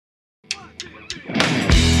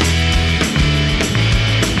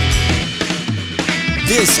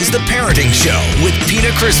This is The Parenting Show with Pina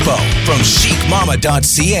Crispo from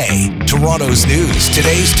chicmama.ca. Toronto's news,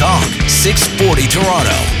 today's talk, 640 Toronto.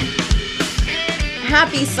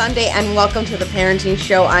 Happy Sunday and welcome to The Parenting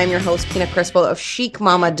Show. I'm your host, Pina Crispo of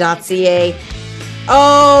chicmama.ca.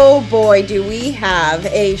 Oh boy, do we have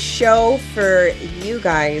a show for you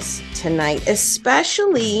guys tonight,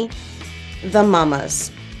 especially the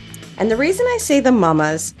mamas. And the reason I say the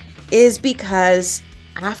mamas is because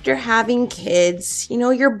after having kids,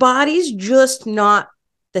 your body's just not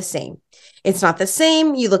the same. It's not the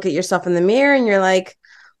same. You look at yourself in the mirror and you're like,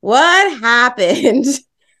 what happened?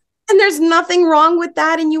 And there's nothing wrong with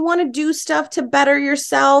that. And you want to do stuff to better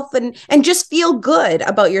yourself and just feel good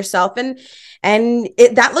about yourself. And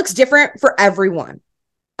that looks different for everyone.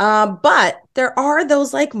 But there are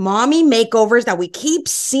those like mommy makeovers that we keep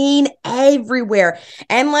seeing everywhere.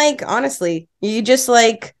 And honestly, you just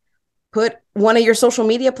put one of your social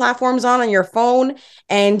media platforms on your phone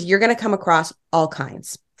and you're going to come across all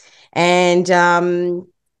kinds. And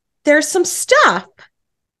there's some stuff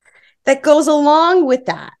that goes along with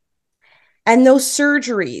that and those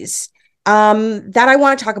surgeries that I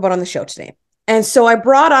want to talk about on the show today. And so I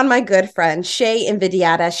brought on my good friend, Shay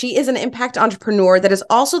Invidiata. She is an impact entrepreneur that is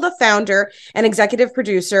also the founder and executive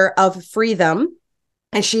producer of Freedom.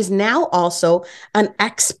 And she's now also an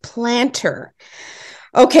explanter.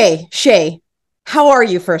 Okay, Shay, how are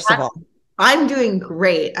you, first of all? I'm doing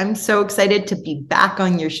great. I'm so excited to be back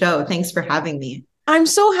on your show. Thanks for having me. I'm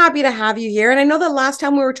so happy to have you here. And I know that last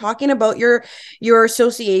time we were talking about your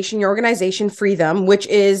association, your organization, Freedom, which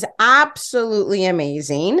is absolutely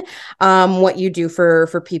amazing, what you do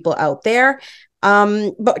for people out there.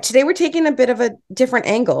 But today we're taking a bit of a different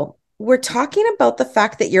angle. We're talking about the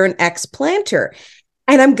fact that you're an explanter.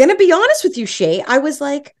 And I'm going to be honest with you, Shay. I was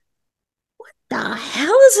like, what the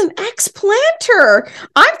hell is an explanter?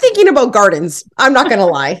 I'm thinking about gardens. I'm not going to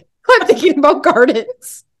lie. I'm thinking about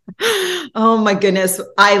gardens. Oh my goodness.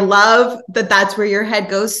 I love that that's where your head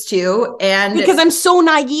goes to. And because I'm so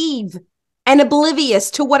naive and oblivious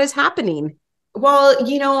to what is happening. Well,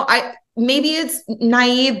 maybe it's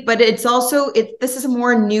naive, but it's also, this is a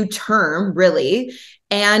more new term, really.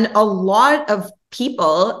 And a lot of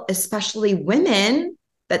people, especially women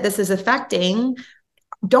that this is affecting,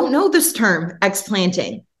 don't know this term,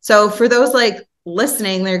 explanting. So for those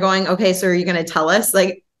listening, they're going, okay, so are you going to tell us?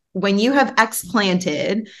 When you have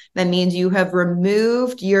explanted, that means you have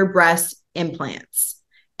removed your breast implants.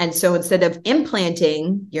 And so instead of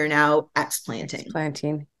implanting, you're now explanting.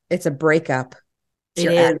 Explanting. It's a breakup.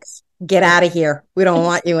 It is. Ex. Get out of here. We don't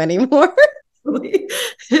want you anymore.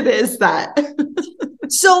 It is that.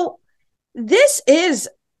 So this is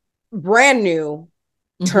brand new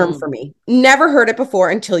term for me. Never heard it before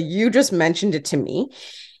until you just mentioned it to me.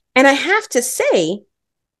 And I have to say,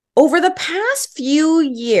 over the past few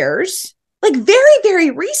years, very,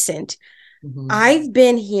 very recent, I've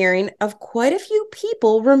been hearing of quite a few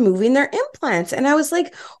people removing their implants. And I was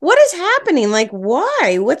like, what is happening?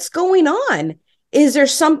 Why? What's going on? Is there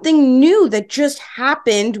something new that just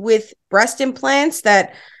happened with breast implants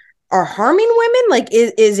that are harming women?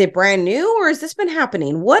 Is it brand new or has this been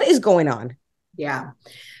happening? What is going on? Yeah.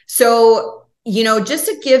 So just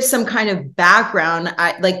to give some kind of background,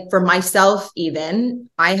 for myself, even,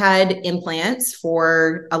 I had implants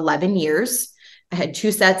for 11 years. I had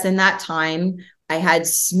 2 sets in that time. I had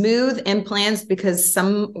smooth implants because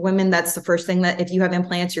some women, that's the first thing that if you have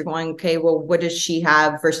implants, you're going, okay, well, what does she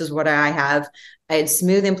have versus what I have? I had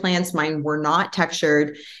smooth implants. Mine were not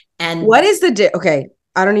textured. And what is okay,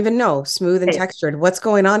 I don't even know. Smooth and textured. What's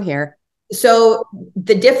going on here? So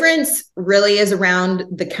the difference really is around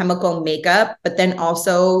the chemical makeup, but then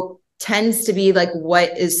also tends to be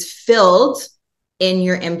what is filled in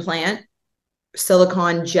your implant,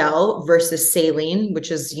 silicone gel versus saline, which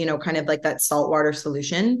is, kind of that saltwater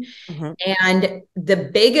solution. And the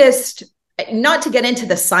biggest, not to get into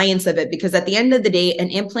the science of it, because at the end of the day, an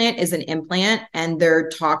implant is an implant and they're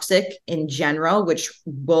toxic in general, which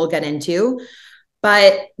we'll get into.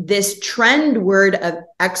 But this trend word of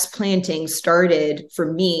explanting started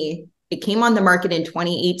for me. It came on the market in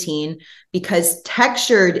 2018 because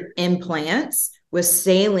textured implants with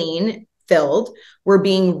saline filled were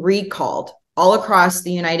being recalled all across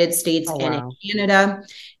the United States and in Canada.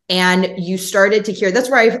 And you started to hear,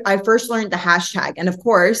 that's where I first learned the hashtag. And of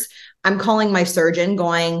course, I'm calling my surgeon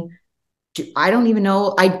going, I don't even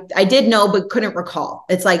know. I did know, but couldn't recall.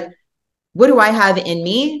 It's what do I have in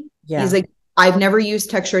me? Yeah. He's like, I've never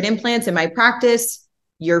used textured implants in my practice.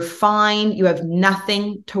 You're fine. You have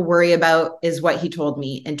nothing to worry about, is what he told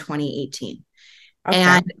me in 2018. Okay.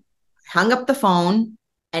 And hung up the phone.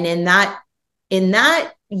 And in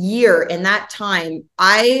that year, in that time,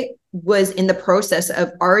 I was in the process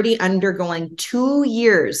of already undergoing 2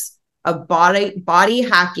 years of body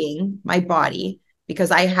hacking my body, because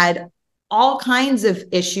I had all kinds of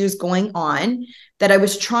issues going on that I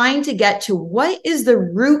was trying to get to what is the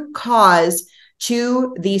root cause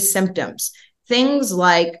to these symptoms. Things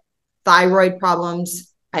like thyroid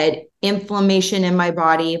problems, I had inflammation in my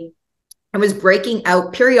body. I was breaking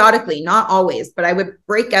out periodically, not always, but I would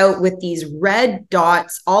break out with these red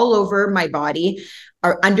dots all over my body,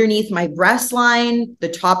 or underneath my breast line, the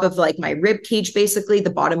top of like my rib cage, basically the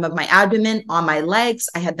bottom of my abdomen, on my legs.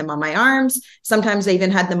 I had them on my arms. Sometimes I even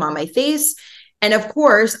had them on my face. And of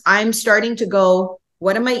course, I'm starting to go,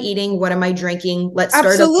 what am I eating? What am I drinking? Let's start.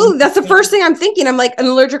 Absolutely. That's the first thing I'm thinking. I'm like, an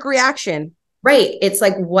allergic reaction. Right. It's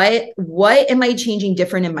like, what am I changing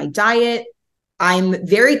different in my diet? I'm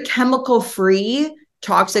very chemical free,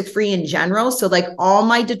 toxic free in general. So like all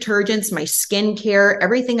my detergents, my skincare,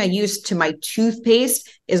 everything I use to my toothpaste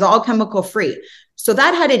is all chemical free. So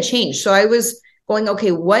that hadn't changed. So I was going,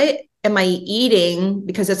 okay, what am I eating?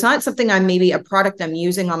 Because it's not something a product I'm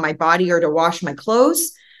using on my body or to wash my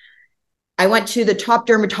clothes. I went to the top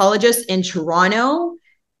dermatologist in Toronto.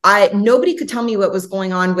 Nobody could tell me what was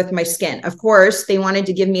going on with my skin. Of course, they wanted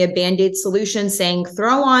to give me a Band-Aid solution saying,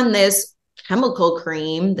 throw on this chemical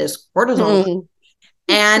cream, this cortisone.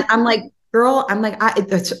 And I'm like, girl, I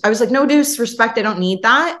was like, no disrespect. I don't need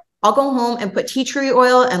that. I'll go home and put tea tree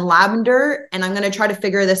oil and lavender, and I'm going to try to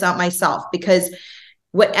figure this out myself, because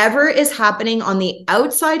whatever is happening on the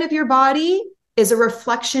outside of your body is a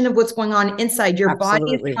reflection of what's going on inside. Your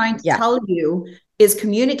body is trying to tell you, is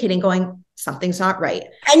communicating, going, something's not right.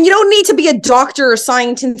 And you don't need to be a doctor or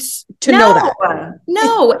scientist to know that.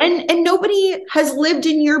 No. And nobody has lived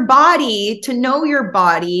in your body to know your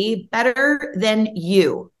body better than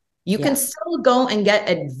you. You can still go and get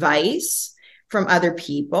advice from other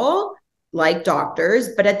people like doctors,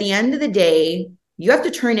 but at the end of the day, you have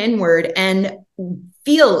to turn inward and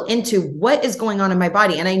feel into what is going on in my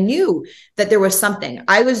body. And I knew that there was something.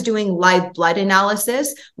 I was doing live blood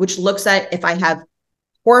analysis, which looks at if I have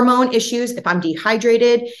hormone issues, if I'm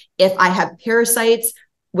dehydrated, if I have parasites,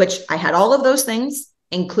 which I had all of those things,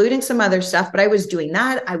 including some other stuff, but I was doing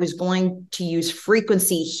that. I was going to use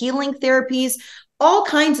frequency healing therapies, all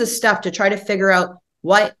kinds of stuff to try to figure out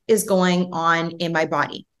what is going on in my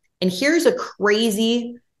body. And here's a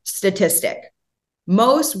crazy statistic.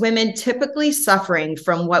 Most women typically suffering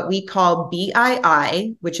from what we call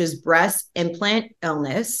BII, which is breast implant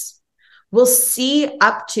illness, will see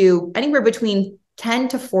up to anywhere between 10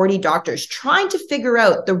 to 40 doctors trying to figure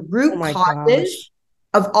out the root causes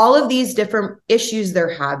of all of these different issues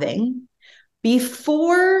they're having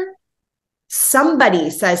before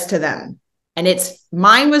somebody says to them, and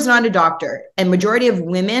mine was not a doctor. And majority of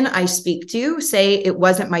women I speak to say it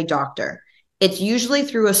wasn't my doctor. It's usually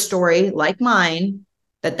through a story like mine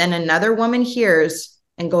that then another woman hears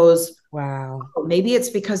and goes, wow, maybe it's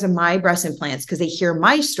because of my breast implants, because they hear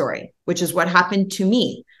my story, which is what happened to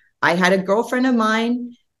me. I had a girlfriend of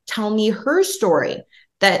mine tell me her story,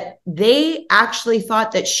 that they actually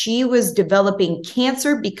thought that she was developing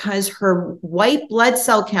cancer because her white blood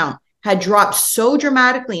cell count had dropped so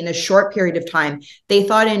dramatically in a short period of time. They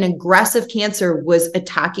thought an aggressive cancer was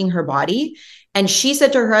attacking her body. And she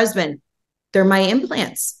said to her husband, they're my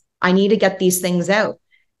implants. I need to get these things out.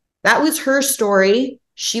 That was her story.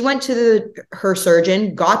 She went to her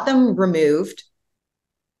surgeon, got them removed.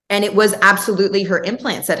 And it was absolutely her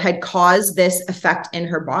implants that had caused this effect in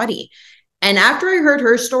her body. And after I heard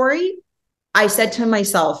her story, I said to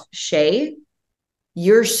myself, Shay,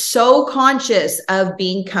 you're so conscious of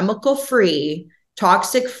being chemical free,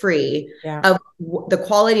 toxic free, of the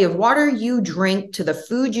quality of water you drink to the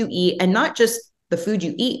food you eat, and not just the food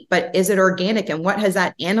you eat, but is it organic and what has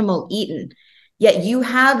that animal eaten? Yet you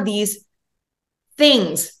have these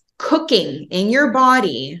things cooking in your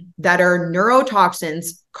body that are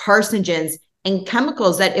neurotoxins, carcinogens, and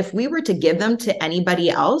chemicals that if we were to give them to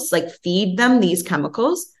anybody else, like feed them these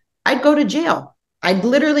chemicals, I'd go to jail. I'd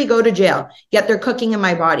literally go to jail, yet they're cooking in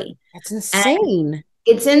my body. That's insane. And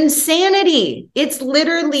it's insanity. It's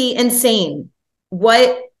literally insane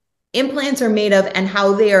what implants are made of and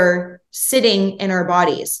how they are sitting in our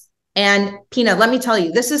bodies. And Pina, let me tell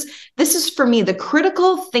you, this is for me, the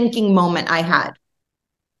critical thinking moment I had.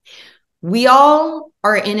 We all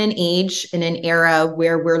are in an age, in an era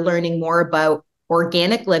where we're learning more about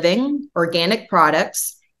organic living, organic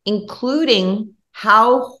products, including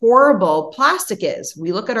how horrible plastic is.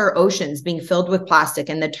 We look at our oceans being filled with plastic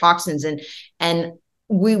and the toxins, and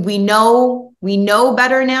we know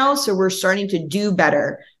better now. So we're starting to do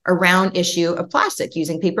better. around issue of plastic,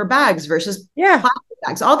 using paper bags versus plastic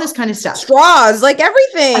bags, all this kind of stuff. Straws, like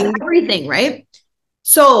everything. Everything, right?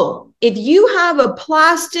 So if you have a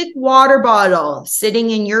plastic water bottle sitting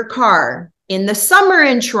in your car in the summer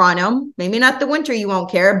in Toronto, maybe not the winter, you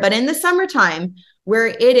won't care, but in the summertime where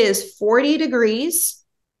it is 40 degrees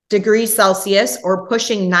Celsius or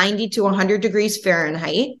pushing 90 to 100 degrees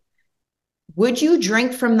Fahrenheit, would you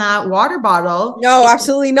drink from that water bottle? No,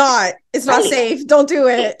 absolutely not. It's not safe. Don't do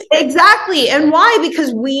it. Exactly. And why?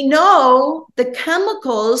 Because we know the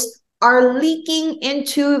chemicals are leaking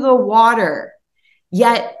into the water.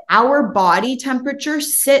 Yet our body temperature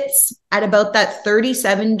sits at about that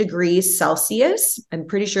 37 degrees Celsius. I'm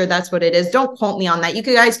pretty sure that's what it is. Don't quote me on that. You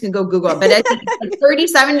guys can go Google it, but I think it's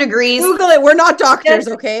 37 degrees. Google it. We're not doctors,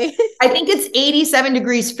 okay? I think it's 87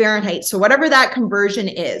 degrees Fahrenheit. So whatever that conversion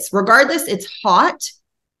is, regardless, it's hot.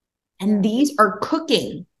 And these are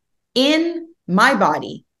cooking in my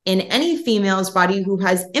body, in any female's body who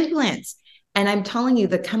has implants. And I'm telling you,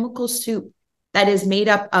 the chemical soup that is made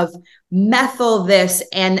up of methyl this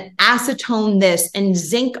and acetone this and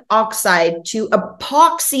zinc oxide to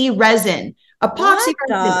epoxy resin,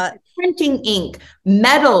 printing ink,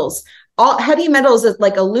 metals, all heavy metals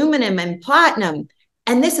like aluminum and platinum.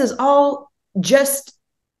 And this is all just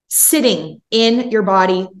sitting in your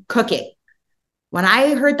body cooking. When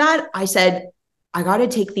I heard that, I said, I got to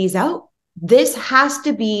take these out. This has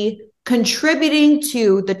to be contributing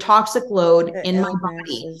to the toxic load in my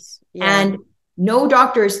body. And no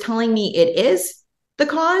doctor is telling me it is the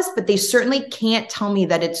cause, but they certainly can't tell me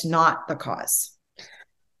that it's not the cause.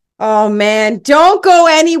 Oh man, don't go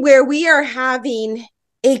anywhere. We are having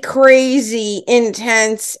a crazy,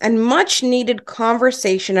 intense, and much needed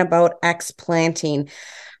conversation about explanting.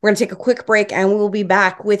 We're going to take a quick break and we will be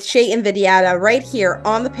back with Shay Invidiata right here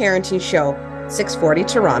on The Parenting Show, 640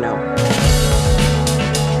 Toronto.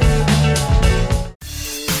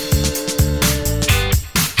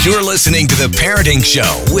 You're listening to The Parenting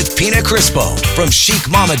Show with Pina Crispo from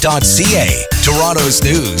chicmama.ca. Toronto's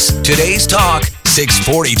news, today's talk,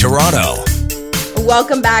 640 Toronto.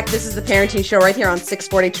 Welcome back. This is The Parenting Show right here on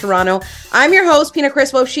 640 Toronto. I'm your host, Pina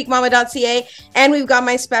Crispo of chicmama.ca, and we've got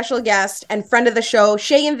my special guest and friend of the show,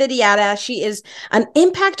 Shay Invidiata. She is an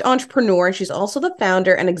impact entrepreneur. She's also the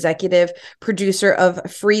founder and executive producer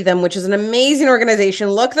of Free Them, which is an amazing organization.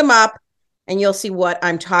 Look them up and you'll see what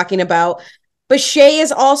I'm talking about. But Shay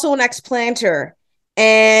is also an explanter,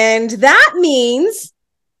 and that means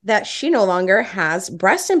that she no longer has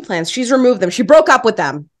breast implants. She's removed them. She broke up with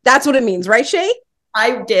them. That's what it means, right, Shay?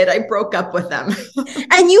 I did. I broke up with them.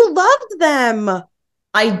 And you loved them.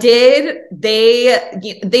 I did.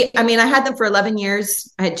 I mean, I had them for 11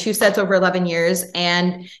 years. I had 2 sets over 11 years,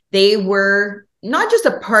 and they were not just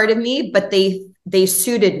a part of me, but they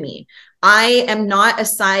suited me. I am not a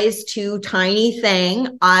size 2 tiny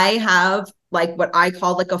thing. I have like what I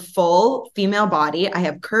call like a full female body. I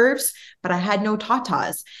have curves, but I had no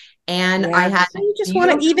tatas. And I had, you just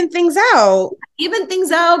want to even things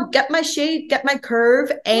out, get my shape, get my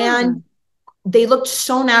curve. And they looked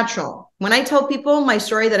so natural. When I tell people my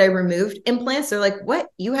story that I removed implants, they're like, what?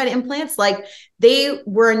 You had implants? Like, they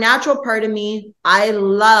were a natural part of me. I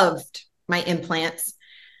loved my implants,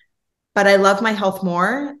 but I love my health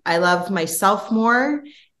more. I love myself more.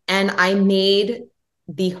 And I made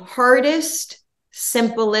the hardest,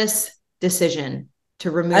 simplest decision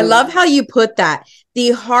to remove. I love how you put that.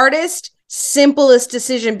 The hardest, simplest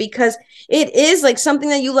decision, because it is like something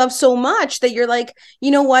that you love so much that you're like,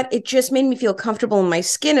 you know what? It just made me feel comfortable in my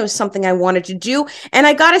skin. It was something I wanted to do. And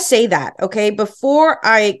I got to say that, okay, before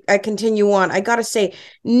I continue on, I got to say,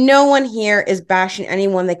 no one here is bashing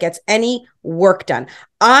anyone that gets any work done.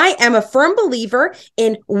 I am a firm believer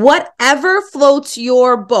in whatever floats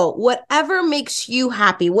your boat, whatever makes you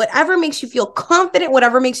happy, whatever makes you feel confident,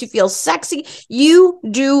 whatever makes you feel sexy, you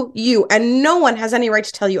do you. And no one has any right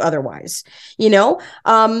to tell you otherwise, you know?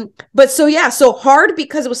 But so hard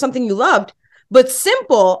because it was something you loved, but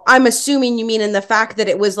simple, I'm assuming you mean in the fact that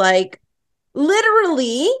it was like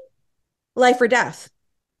literally life or death.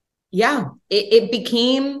 Yeah,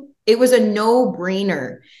 it was a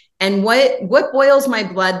no-brainer. And what boils my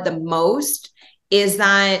blood the most is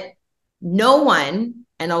that no one,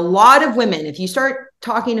 and a lot of women, if you start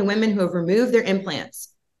talking to women who have removed their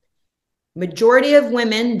implants, majority of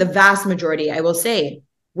women, the vast majority, I will say,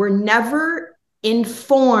 were never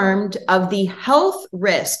informed of the health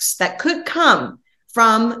risks that could come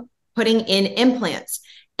from putting in implants.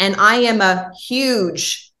 And I am a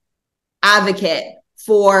huge advocate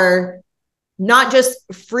for not just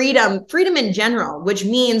freedom in general, which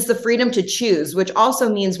means the freedom to choose, which also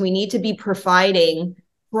means we need to be providing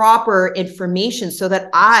proper information so that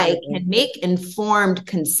I can make informed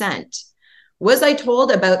consent. Was I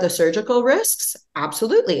told about the surgical risks?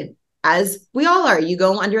 Absolutely. As we all are. You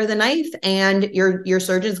go under the knife and your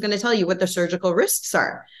surgeon's going to tell you what the surgical risks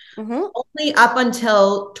are. Only up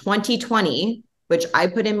until 2020, which I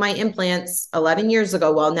put in my implants 11 years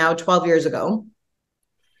ago, well, now 12 years ago,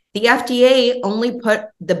 the FDA only put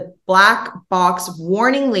the black box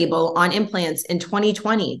warning label on implants in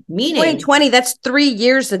 2020, meaning 2020, that's 3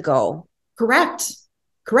 years ago. Correct.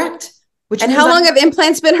 And how long have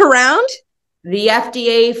implants been around? The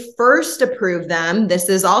FDA first approved them. This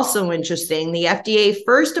is also interesting. The FDA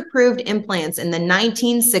first approved implants in the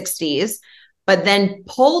 1960s, but then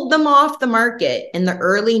pulled them off the market in the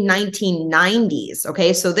early 1990s.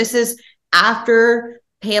 Okay, so this is after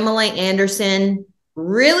Pamela Anderson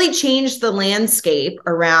really changed the landscape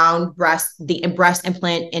around the breast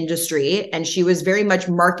implant industry, and she was very much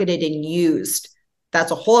marketed and used.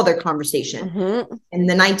 That's a whole other conversation. In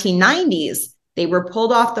the 1990s, they were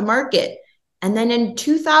pulled off the market. And then in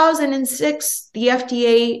 2006, the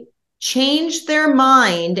FDA changed their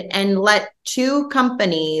mind and let 2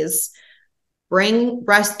 companies bring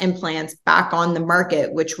breast implants back on the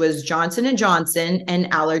market, which was Johnson & Johnson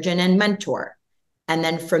and Allergan and Mentor. And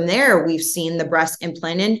then from there, we've seen the breast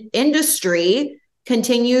implant industry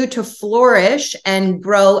continue to flourish and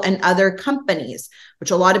grow, and other companies,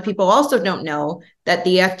 which a lot of people also don't know, that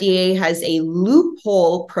the FDA has a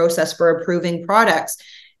loophole process for approving products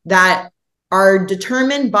that are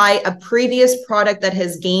determined by a previous product that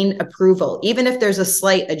has gained approval, even if there's a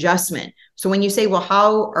slight adjustment. So when you say, well,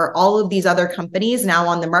 how are all of these other companies now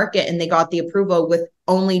on the market and they got the approval with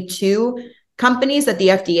only 2 companies that the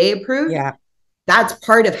FDA approved? Yeah. That's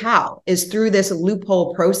part of how, is through this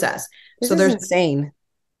loophole process. This is insane.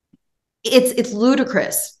 It's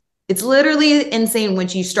ludicrous. It's literally insane when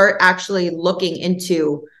you start actually looking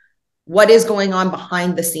into what is going on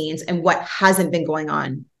behind the scenes and what hasn't been going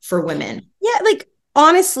on for women. Yeah, like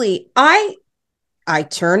honestly, I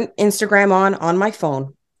turn Instagram on my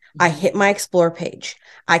phone. I hit my explore page.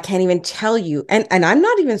 I can't even tell you, and I'm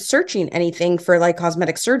not even searching anything for like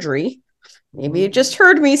cosmetic surgery. Maybe you just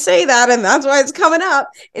heard me say that, and that's why it's coming up.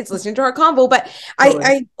 It's listening to our convo. But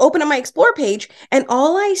I open up my explore page, and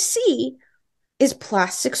all I see is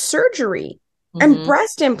plastic surgery and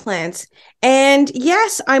breast implants. And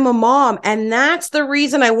yes, I'm a mom. And that's the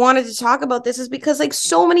reason I wanted to talk about this, is because like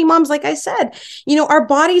so many moms, like I said, you know, our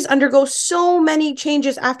bodies undergo so many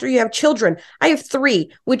changes after you have children. I have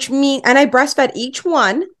 3, which mean, and I breastfed each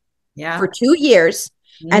one for 2 years,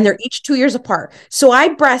 and they're each 2 years apart. So I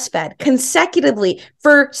breastfed consecutively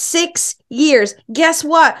for 6 years. Guess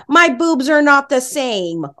what? My boobs are not the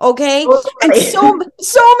same. Okay. And so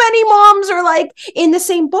many moms are like in the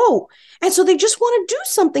same boat. And so they just want to do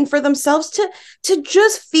something for themselves to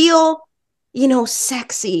just feel, you know,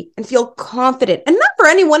 sexy and feel confident, and not for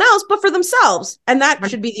anyone else, but for themselves. And that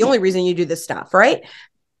should be the only reason you do this stuff, right?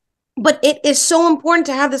 But it is so important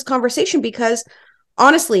to have this conversation, because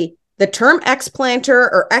honestly, the term explanter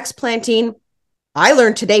or explanting, I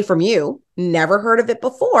learned today from you, never heard of it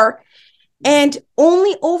before. And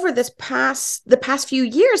only over the past few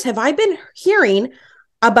years have I been hearing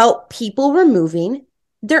about people removing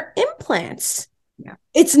their implants. Yeah.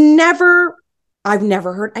 I've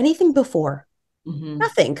never heard anything before.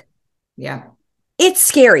 Nothing. Yeah. It's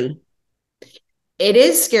scary. It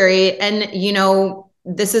is scary. And, you know,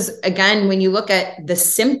 this is, again, when you look at the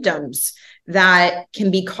symptoms that can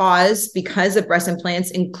be caused because of breast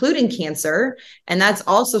implants, including cancer. And that's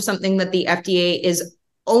also something that the FDA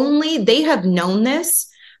they have known this,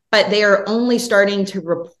 but they are only starting to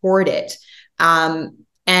report it.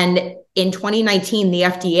 And in 2019, the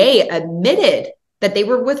FDA admitted that they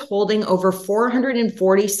were withholding over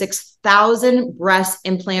 446,000 breast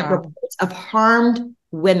implant reports of harmed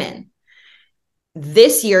women.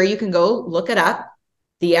 This year, you can go look it up.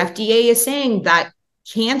 The FDA is saying that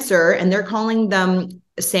cancer, and they're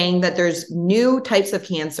saying that there's new types of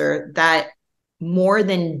cancer that more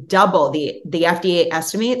than double, the FDA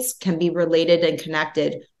estimates, can be related and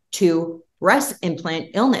connected to breast implant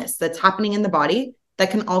illness that's happening in the body that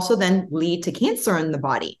can also then lead to cancer in the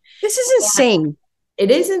body. This is insane. It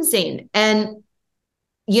is insane. And,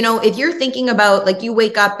 you know, if you're thinking about, like, you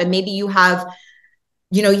wake up and maybe you have,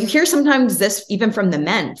 you know, you hear sometimes this even from the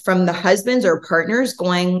men, from the husbands or partners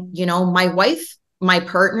going, you know, my wife, my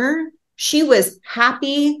partner, she was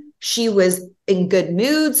happy. She was in good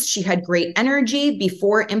moods. She had great energy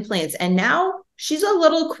before implants. And now she's a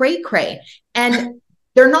little cray-cray. And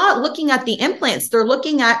they're not looking at the implants. They're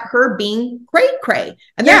looking at her being cray-cray.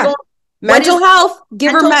 And they're going, mental health,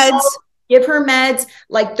 give her meds. give her meds.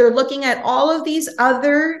 Like they're looking at all of these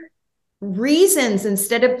other reasons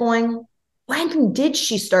instead of going, when did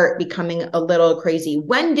she start becoming a little crazy?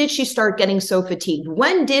 When did she start getting so fatigued?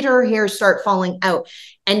 When did her hair start falling out?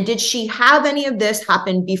 And did she have any of this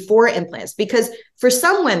happen before implants? Because for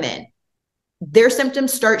some women, their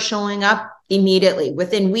symptoms start showing up immediately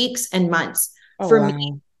within weeks and months. For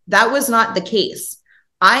me, that was not the case.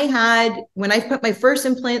 When I put my first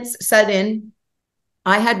implants set in,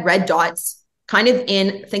 I had red dots kind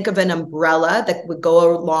of think of an umbrella that would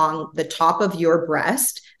go along the top of your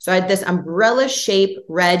breast. So I had this umbrella shaped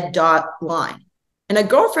red dot line. And a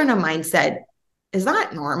girlfriend of mine said, is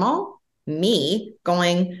that normal? Me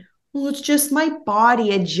going, well, it's just my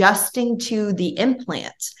body adjusting to the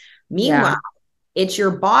implants. Meanwhile, it's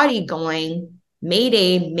your body going,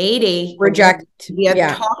 mayday, reject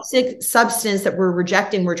the toxic substance that we're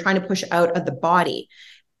rejecting, we're trying to push out of the body.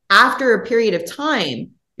 After a period of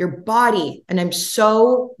time, your body, and I'm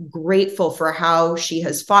so grateful for how she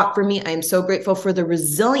has fought for me. I'm so grateful for the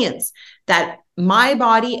resilience that my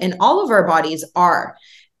body and all of our bodies are.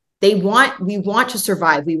 We want to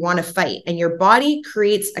survive. We want to fight. And your body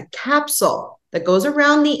creates a capsule that goes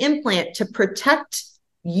around the implant to protect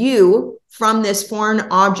you from this foreign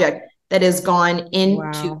object that has gone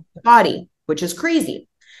into the body, which is crazy.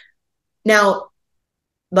 Now,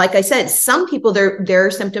 like I said, some people,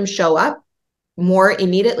 their symptoms show up more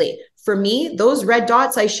immediately. For me, those red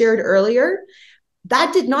dots I shared earlier,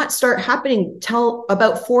 that did not start happening till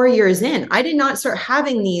about 4 years in. I did not start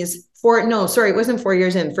having these it wasn't 4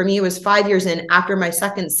 years in. For me, it was 5 years in after my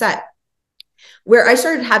second set, where I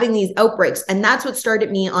started having these outbreaks. And that's what started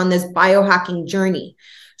me on this biohacking journey.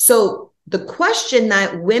 So the question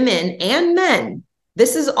that women and men,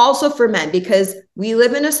 this is also for men, because we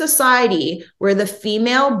live in a society where the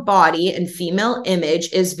female body and female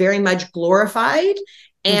image is very much glorified,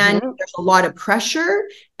 and there's a lot of pressure,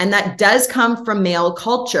 and that does come from male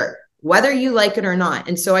culture, whether you like it or not.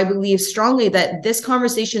 And so I believe strongly that this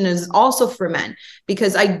conversation is also for men,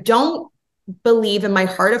 because I don't believe in my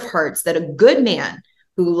heart of hearts that a good man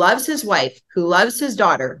who loves his wife, who loves his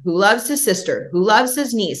daughter, who loves his sister, who loves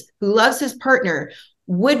his niece, who loves his partner,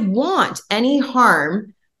 would want any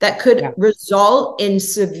harm that could result in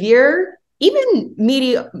severe, even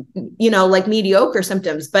mediocre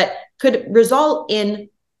symptoms, but could result in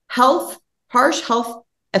harsh health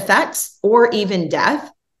effects, or even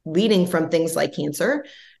death leading from things like cancer,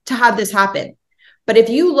 to have this happen. But if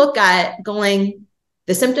you look at going,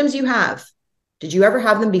 the symptoms you have, did you ever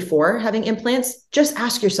have them before having implants? Just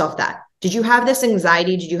ask yourself that. Did you have this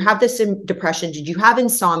anxiety? Did you have this depression? Did you have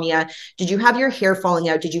insomnia? Did you have your hair falling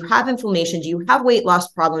out? Did you have inflammation? Do you have weight loss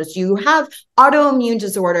problems? Do you have autoimmune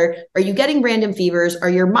disorder? Are you getting random fevers? Are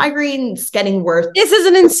your migraines getting worse? This is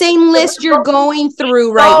an insane list you're going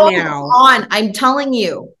through right now. I'm telling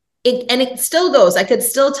you. It still goes. I could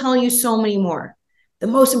still tell you so many more. The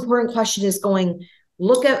most important question is going,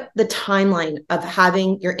 look at the timeline of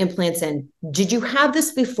having your implants in. Did you have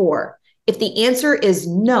this before? If the answer is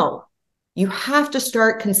no, you have to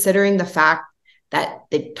start considering the fact that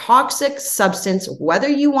the toxic substance, whether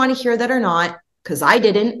you want to hear that or not, because I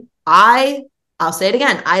didn't, I'll say it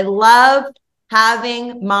again. I loved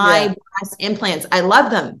having my breast implants. I love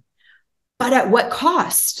them. But at what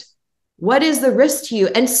cost? What is the risk to you?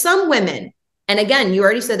 And some women, and again, you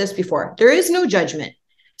already said this before, there is no judgment.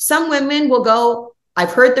 Some women will go,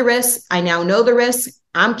 I've heard the risk. I now know the risk.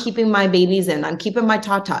 I'm keeping my babies in. I'm keeping my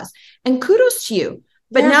tatas. And kudos to you.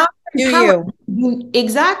 But now,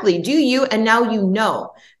 exactly. Do you? And now you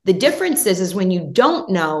know. The difference is when you don't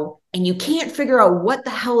know and you can't figure out what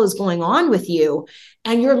the hell is going on with you,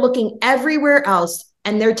 and you're looking everywhere else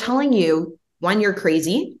and they're telling you, one, you're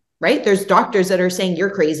crazy, right? There's doctors that are saying you're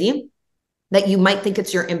crazy, that you might think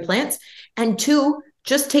it's your implants. And two,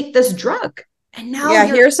 just take this drug. And now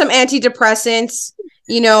here's some antidepressants,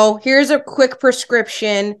 here's a quick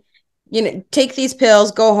prescription, take these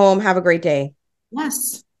pills, go home, have a great day.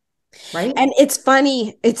 Yes. Right. And it's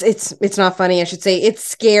funny. It's not funny. I should say it's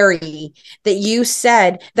scary that you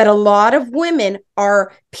said that a lot of women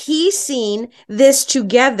are piecing this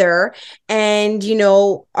together and,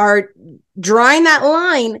 are drawing that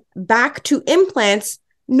line back to implants,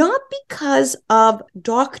 not because of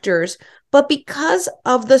doctors, but because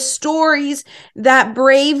of the stories that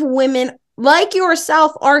brave women like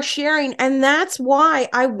yourself are sharing. And that's why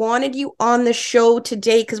I wanted you on the show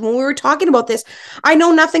today. Because when we were talking about this, I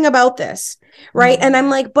know nothing about this, right? And I'm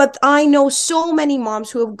like, but I know so many moms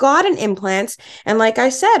who have gotten implants. And like I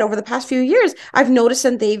said, over the past few years, I've noticed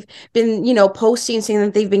that they've been, posting saying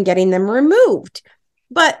that they've been getting them removed.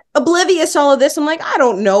 But oblivious to all of this, I'm like, I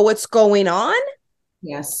don't know what's going on.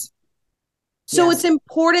 Yes. So it's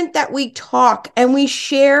important that we talk and we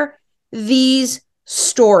share these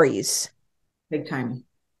stories. Big time.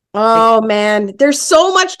 Oh man, there's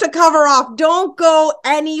so much to cover off. Don't go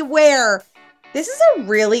anywhere. This is a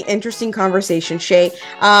really interesting conversation, Shay.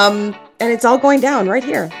 And it's all going down right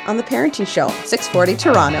here on The Parenting Show, 640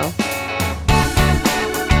 Toronto.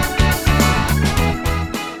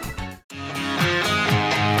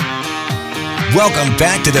 Welcome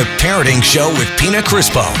back to The Parenting Show with Pina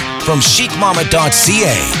Crispo from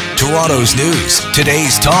chicmama.ca. Toronto's news,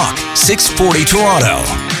 today's talk, 640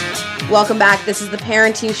 Toronto. Welcome back. This is The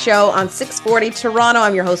Parenting Show on 640 Toronto.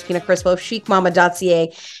 I'm your host, Pina Crispo,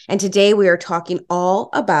 chicmama.ca. And today we are talking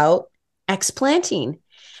all about explanting.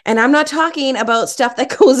 And I'm not talking about stuff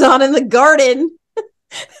that goes on in the garden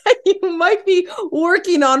that you might be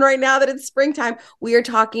working on right now that it's springtime. We are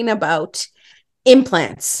talking about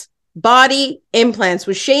implants. Body implants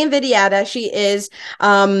with Shay Invidiata. She is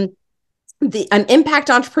an impact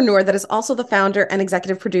entrepreneur that is also the founder and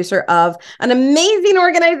executive producer of an amazing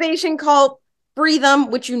organization called Breathum,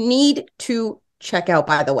 which you need to check out,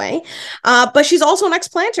 by the way. But she's also an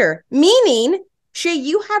explanter, meaning, Shay,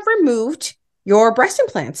 you have removed your breast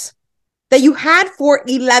implants that you had for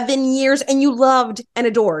 11 years and you loved and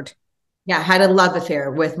adored. Yeah, I had a love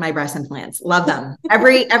affair with my breast implants. Love them.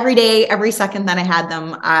 Every day, every second that I had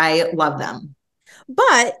them, I love them.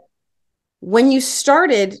 But when you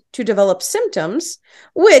started to develop symptoms,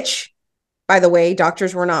 which, by the way,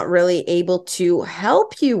 doctors were not really able to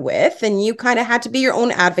help you with, and you kind of had to be your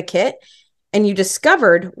own advocate, and you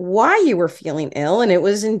discovered why you were feeling ill, and it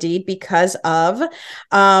was indeed because of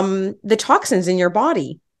the toxins in your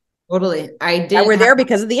body. Totally. That were there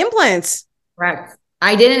because of the implants. Correct.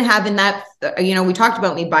 I didn't have in that, we talked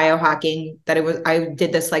about me biohacking, I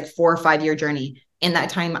did this like 4 or 5 year journey. In that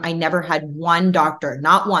time, I never had one doctor,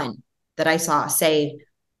 not one, that I saw say,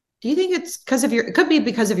 do you think it's because of it could be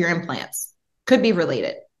because of your implants, could be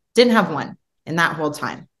related. Didn't have one in that whole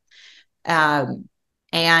time. And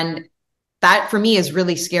that for me is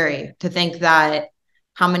really scary to think that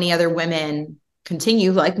how many other women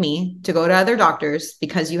continue like me to go to other doctors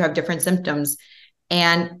because you have different symptoms.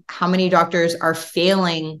 And how many doctors are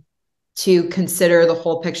failing to consider the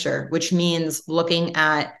whole picture, which means looking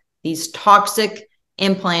at these toxic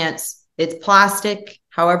implants. It's plastic.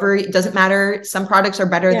 However, it doesn't matter. Some products are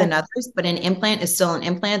better than others, but an implant is still an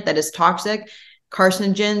implant that is toxic,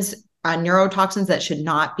 carcinogens, neurotoxins that should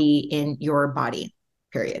not be in your body,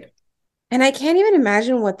 period. And I can't even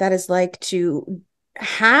imagine what that is like to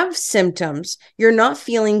have symptoms. You're not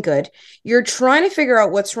feeling good. You're trying to figure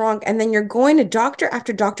out what's wrong. And then you're going to doctor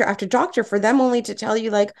after doctor after doctor for them only to tell you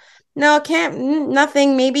like, no,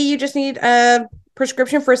 nothing. Maybe you just need a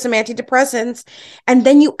prescription for some antidepressants. And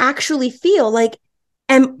then you actually feel like,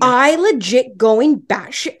 am I legit going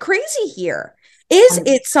batshit crazy here? Is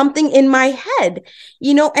it something in my head?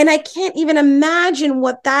 And I can't even imagine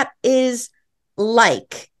what that is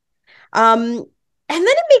like. And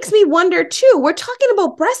then it makes me wonder too, we're talking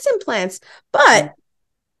about breast implants, but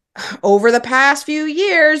over the past few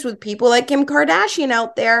years with people like Kim Kardashian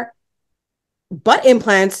out there, butt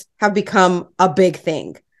implants have become a big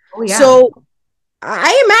thing. Oh, yeah. So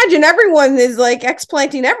I imagine everyone is like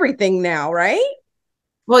explanting everything now, right?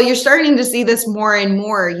 Well, you're starting to see this more and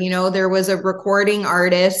more. There was a recording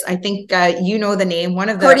artist, I think the name, one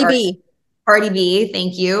of the Cardi B,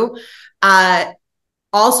 thank you.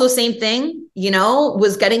 Also, same thing,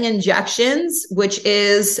 was getting injections, which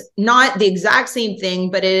is not the exact same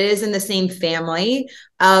thing, but it is in the same family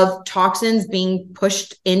of toxins being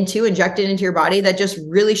injected into your body that just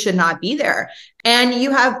really should not be there. And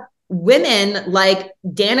you have women like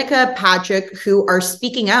Danica Patrick who are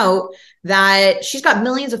speaking out that she's got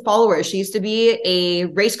millions of followers. She used to be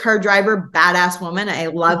a race car driver, badass woman. I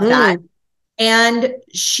love that. And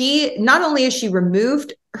she, not only is she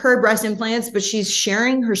removed her breast implants, but she's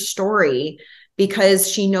sharing her story because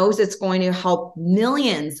she knows it's going to help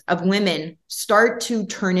millions of women start to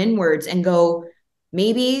turn inwards and go,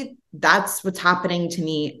 maybe that's what's happening to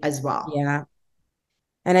me as well. Yeah.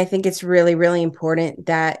 And I think it's really, really important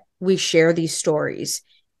that we share these stories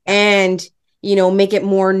and, make it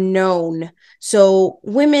more known. So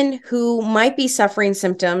women who might be suffering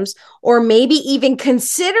symptoms or maybe even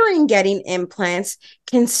considering getting implants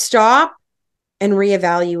can stop and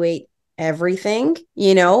reevaluate everything,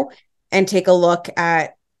 and take a look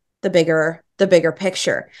at the bigger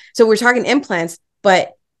picture. So we're talking implants,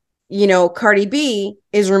 but, Cardi B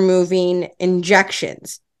is removing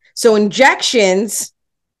injections. So injections.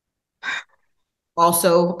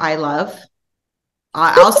 Also, I love,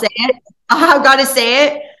 I'll say it. I've got to say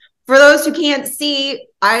it. For those who can't see,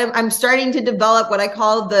 I'm starting to develop what I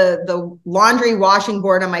call the laundry washing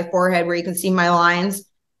board on my forehead, where you can see my lines,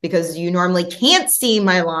 because you normally can't see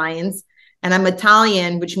my lines. And I'm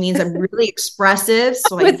Italian, which means I'm really expressive.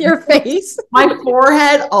 So with your face, my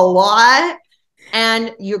forehead a lot.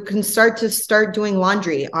 And you can start doing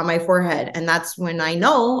laundry on my forehead. And that's when I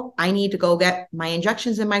know I need to go get my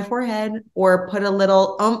injections in my forehead, or put a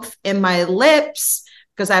little oomph in my lips,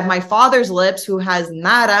 because I have my father's lips, who has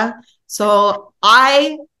nada. So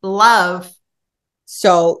I love.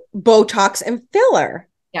 So Botox and filler.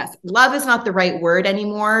 Yes. Love is not the right word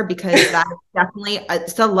anymore, because that's definitely,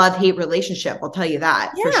 it's a love-hate relationship. I'll tell you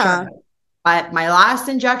that for sure. But my last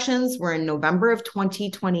injections were in November of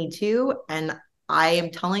 2022. And I am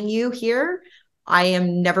telling you here, I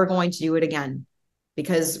am never going to do it again,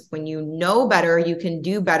 because when you know better, you can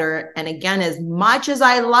do better. And again, as much as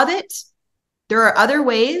I love it, there are other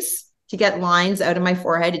ways to get lines out of my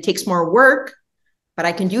forehead. It takes more work, but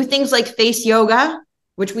I can do things like face yoga,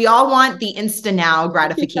 which we all want the insta now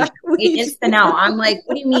gratification. Yeah, insta now. I'm like,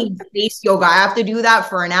 what do you mean face yoga? I have to do that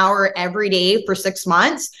for an hour every day for 6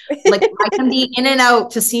 months. Like, I can be in and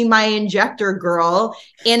out to see my injector girl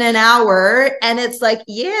in an hour. And it's like,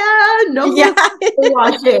 washing,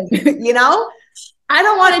 I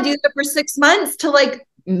don't want to do that for 6 months to like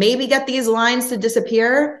maybe get these lines to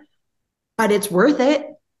disappear, but it's worth it.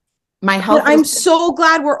 My health. I'm so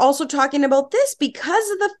glad we're also talking about this, because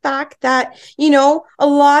of the fact that, a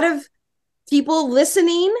lot of people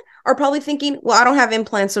listening are probably thinking, well, I don't have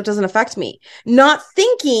implants, so it doesn't affect me. Not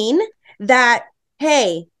thinking that,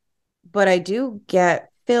 hey, but I do get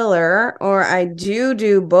filler, or I do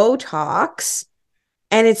Botox.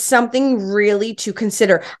 And it's something really to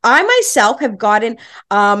consider. I myself have gotten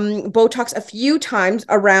Botox a few times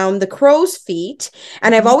around the crow's feet,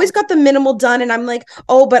 and I've always got the minimal done. And I'm like,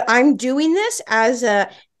 oh, but I'm doing this as a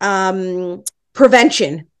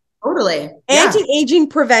prevention. Totally. Anti-aging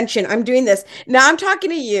prevention. I'm doing this. Now I'm talking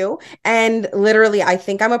to you, and literally, I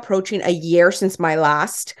think I'm approaching a year since my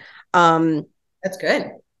last that's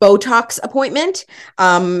good. Botox appointment.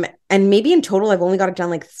 And maybe in total, I've only got it done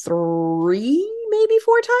like 3, maybe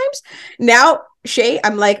 4 times. Now, Shay,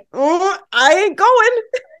 I'm like, I ain't going.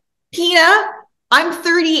 Pina, I'm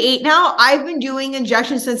 38 now. I've been doing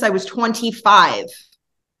injections since I was 25.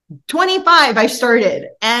 25, I started.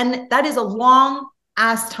 And that is a long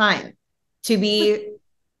ass time to be.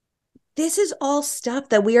 This is all stuff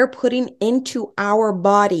that we are putting into our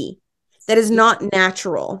body that is not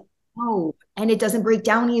natural. Oh, and it doesn't break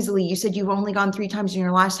down easily. You said you've only gone 3 times, and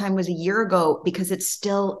your last time was a year ago, because it's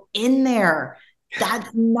still in there. That's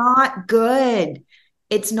not good.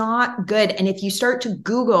 It's not good. And if you start to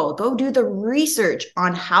Google, go do the research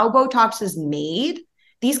on how Botox is made.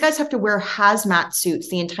 These guys have to wear hazmat suits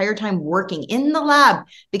the entire time working in the lab,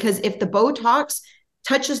 because if the Botox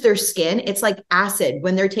touches their skin, it's like acid.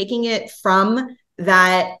 When they're taking it from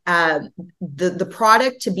that, the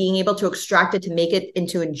product, to being able to extract it to make it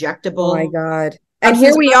into injectable. Oh my God. And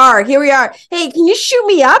here we are. Hey, can you shoot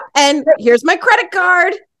me up? And here's my credit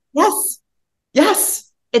card. Yes.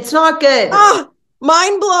 It's not good. Oh,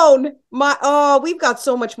 mind blown. We've got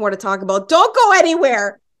so much more to talk about. Don't go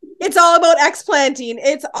anywhere. It's all about explanting.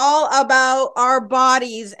 It's all about our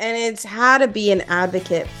bodies, and it's how to be an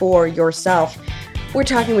advocate for yourself. We're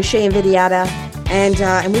talking with Shay Invidiata, and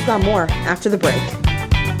we've got more after the break.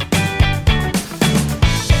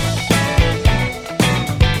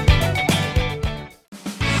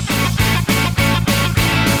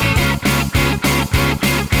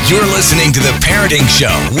 You're listening to The Parenting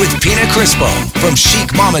Show with Pina Crispo from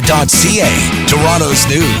chicmama.ca. Toronto's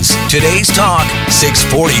news. Today's talk,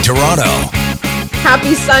 640 Toronto.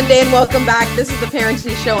 Happy Sunday and welcome back. This is The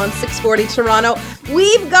Parenting Show on 640 Toronto.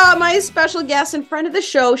 We've got my special guest and friend of the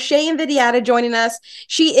show, Shay Invidiata, joining us.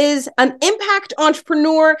 She is an impact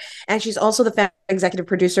entrepreneur, and she's also the executive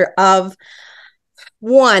producer of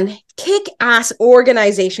one kick-ass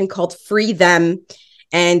organization called Free Them.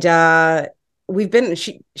 And Shay,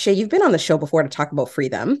 you've been on the show before to talk about Free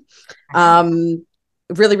Them.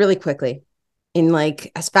 Really, really quickly, in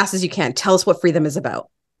like as fast as you can, tell us what Free Them is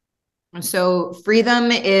about. So Free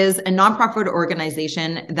Them is a nonprofit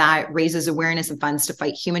organization that raises awareness and funds to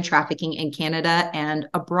fight human trafficking in Canada and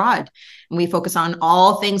abroad. And we focus on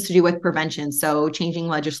all things to do with prevention. So changing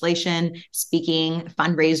legislation, speaking,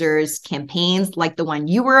 fundraisers, campaigns like the one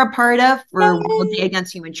you were a part of for World Day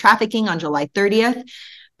Against Human Trafficking on July 30th.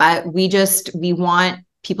 But we want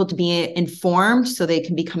people to be informed so they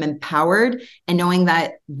can become empowered, and knowing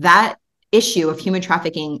that issue of human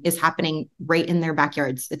trafficking is happening right in their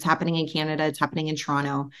backyards. It's happening in Canada. It's happening in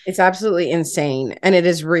Toronto. It's absolutely insane. And it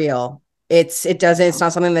is real. It's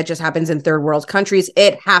not something that just happens in third world countries.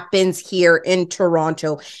 It happens here in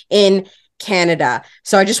Toronto, in Canada.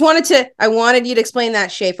 So I wanted you to explain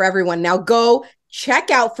that, Shay, for everyone. Now go check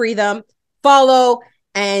out Free Them, follow,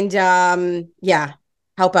 and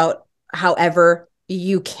help out however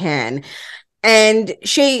you can. And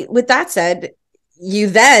Shay, with that said, you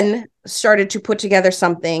then started to put together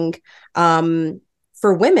something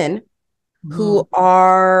for women who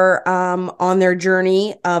are on their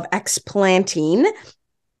journey of explanting,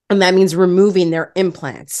 and that means removing their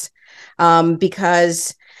implants,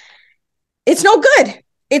 because it's no good.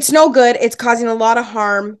 It's no good. It's causing a lot of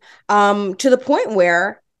harm, to the point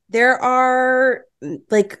where there are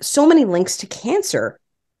like so many links to cancer.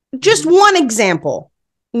 Just one example,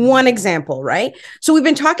 right? So we've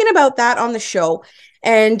been talking about that on the show,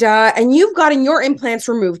 and you've gotten your implants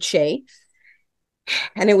removed, Shay.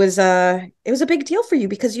 And it was a big deal for you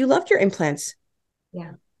because you loved your implants.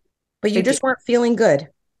 Yeah. But you just weren't feeling good.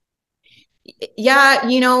 Yeah.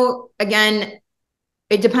 Again,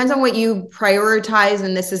 it depends on what you prioritize.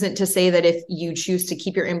 And this isn't to say that if you choose to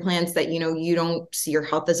keep your implants that, you don't see your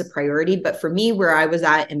health as a priority. But for me, where I was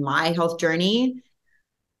at in my health journey,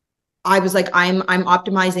 I was like, I'm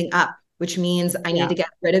optimizing up, which means I need to get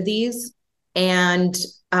rid of these. And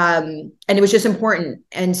it was just important.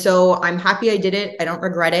 And so I'm happy I did it. I don't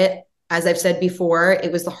regret it. As I've said before,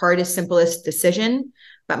 it was the hardest, simplest decision,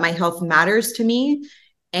 but my health matters to me.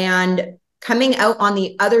 And coming out on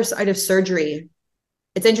the other side of surgery,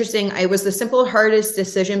 it's interesting. It was the simple, hardest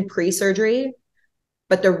decision pre-surgery,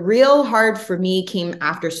 but the real hard for me came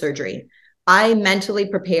after surgery. I mentally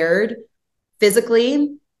prepared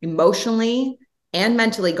physically, emotionally, and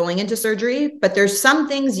mentally going into surgery, but there's some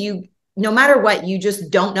things no matter what, you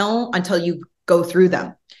just don't know until you go through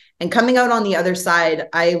them. And coming out on the other side,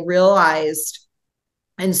 I realized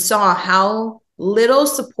and saw how little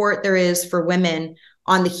support there is for women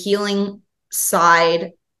on the healing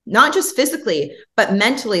side, not just physically, but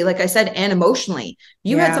mentally, like I said, and emotionally.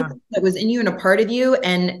 You had something that was in you and a part of you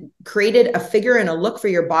and created a figure and a look for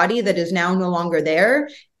your body that is now no longer there.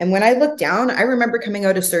 And when I looked down, I remember coming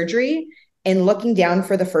out of surgery and looking down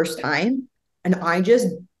for the first time, and I just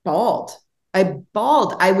bawled.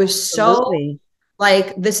 I was so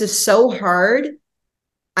like, this is so hard.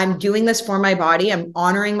 I'm doing this for my body. I'm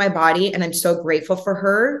honoring my body, and I'm so grateful for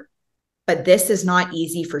her. But this is not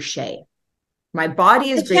easy for Shay. My body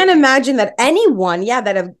is. I can't imagine that anyone,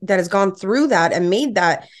 that has gone through that and made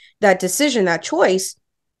that decision, that choice,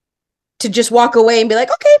 to just walk away and be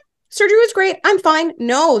like, okay, surgery was great, I'm fine.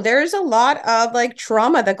 No, there's a lot of like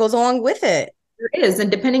trauma that goes along with it. There is. And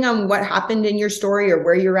depending on what happened in your story or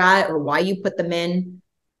where you're at or why you put them in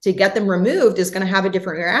to get them removed is going to have a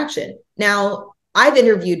different reaction. Now, I've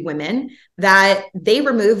interviewed women that they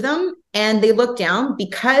removed them and they looked down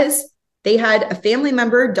because they had a family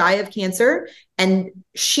member die of cancer and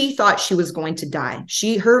she thought she was going to die.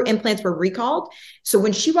 Her implants were recalled. So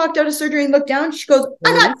when she walked out of surgery and looked down, she goes,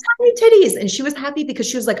 I got tiny titties. And she was happy because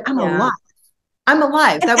she was like, I'm alive. I'm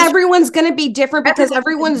alive. And everyone's going to be different because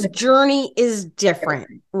everyone's journey is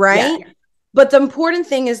different, right? Yeah. But the important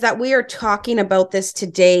thing is that we are talking about this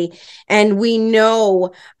today and we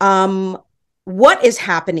know what is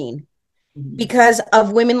happening because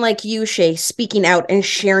of women like you, Shay, speaking out and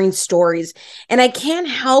sharing stories. And I can't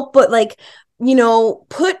help but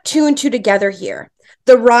put two and two together here.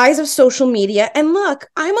 The rise of social media. And look,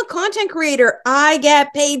 I'm a content creator. I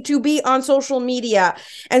get paid to be on social media.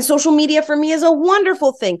 And social media for me is a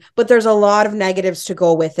wonderful thing, but there's a lot of negatives to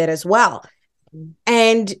go with it as well.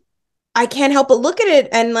 And I can't help but look at it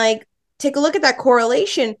and take a look at that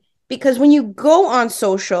correlation, because when you go on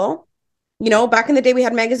social, back in the day we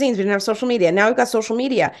had magazines, we didn't have social media. Now we've got social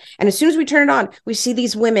media. And as soon as we turn it on, we see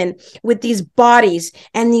these women with these bodies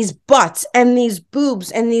and these butts and these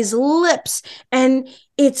boobs and these lips. And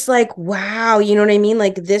it's like, wow, you know what I mean?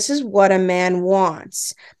 Like, this is what a man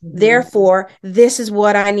wants. Mm-hmm. Therefore, this is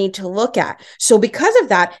what I need to look at. So because of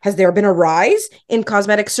that, has there been a rise in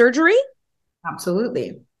cosmetic surgery?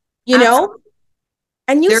 Absolutely.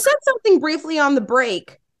 And you said something briefly on the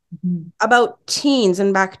break about teens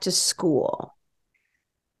and back to school.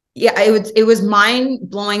 Yeah, it was mind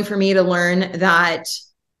blowing for me to learn that.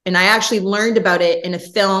 And I actually learned about it in a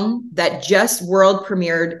film that just world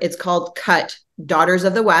premiered. It's called Cut, Daughters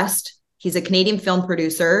of the West. He's a Canadian film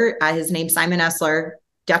producer. His name's Simon Esler.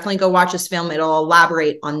 Definitely go watch this film. It'll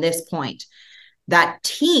elaborate on this point that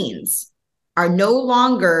teens are no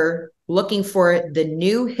longer looking for the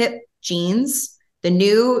new hip jeans, the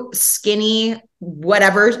new skinny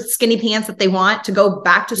pants that they want to go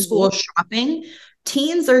back to school shopping.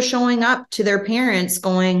 Teens are showing up to their parents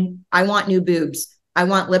going, I want new boobs. I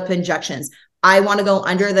want lip injections. I want to go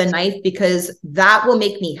under the knife because that will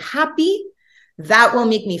make me happy. That will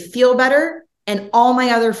make me feel better. And all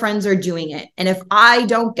my other friends are doing it. And if I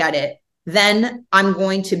don't get it, then I'm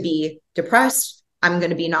going to be depressed. I'm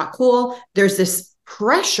going to be not cool. There's this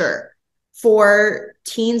pressure for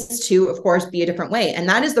teens to, of course, be a different way. And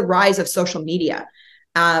that is the rise of social media,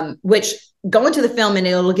 which go into the film and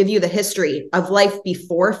it'll give you the history of life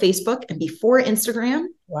before Facebook and before Instagram.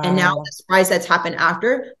 Wow. And now this rise that's happened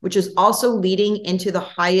after, which is also leading into the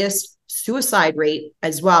highest suicide rate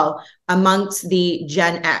as well amongst the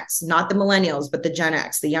Gen X, not the millennials, but the Gen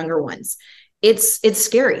X, the younger ones. It's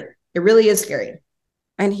scary. It really is scary.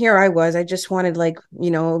 And here I was, I just wanted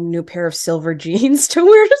new pair of silver jeans to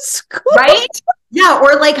wear to school. Right? Yeah.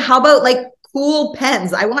 Or how about cool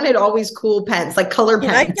pens? I wanted always cool pens, color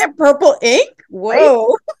pens. Can I get purple ink?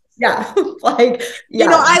 Whoa. Right?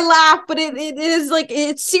 Yeah. I laugh, but it is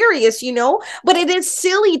it's serious, but it is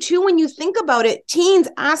silly too when you think about it. Teens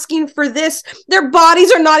asking for this, their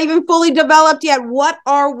bodies are not even fully developed yet. What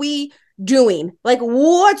are we doing?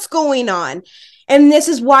 What's going on? And this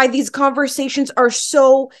is why these conversations are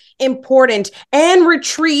so important. And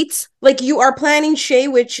retreats like you are planning, Shay,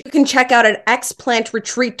 which you can check out at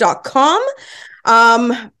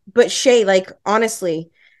xplantretreat.com. But Shay, honestly,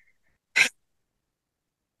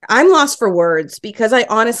 I'm lost for words because I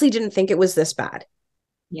honestly didn't think it was this bad.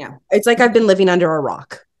 Yeah. It's like I've been living under a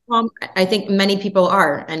rock. I think many people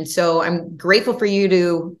are. And so I'm grateful for you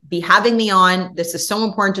to be having me on. This is so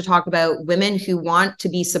important to talk about. Women who want to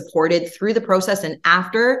be supported through the process and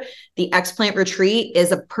after. The Xplant Retreat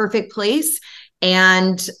is a perfect place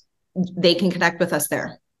and they can connect with us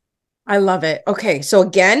there. I love it. Okay. So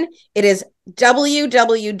again, it is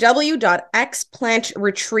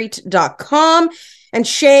www.xplantretreat.com. And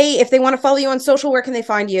Shay, if they want to follow you on social, where can they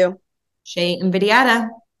find you? Shay Invidiata.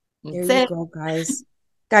 There you go, guys.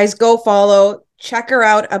 Guys, go follow, check her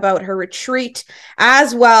out about her retreat,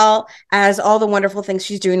 as well as all the wonderful things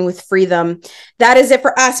she's doing with Freedom. That is it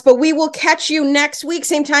for us, but we will catch you next week,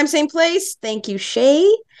 same time, same place. Thank you, Shay,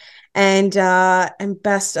 and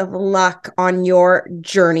best of luck on your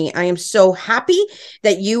journey. I am so happy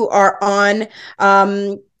that you are on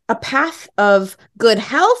a path of good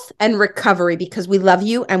health and recovery because we love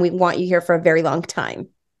you and we want you here for a very long time.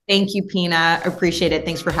 Thank you, Pina. Appreciate it.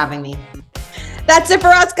 Thanks for having me. That's it for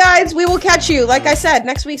us, guys. We will catch you, like I said,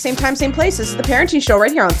 next week, same time, same place. This is The Parenting Show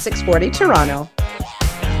right here on 640 Toronto.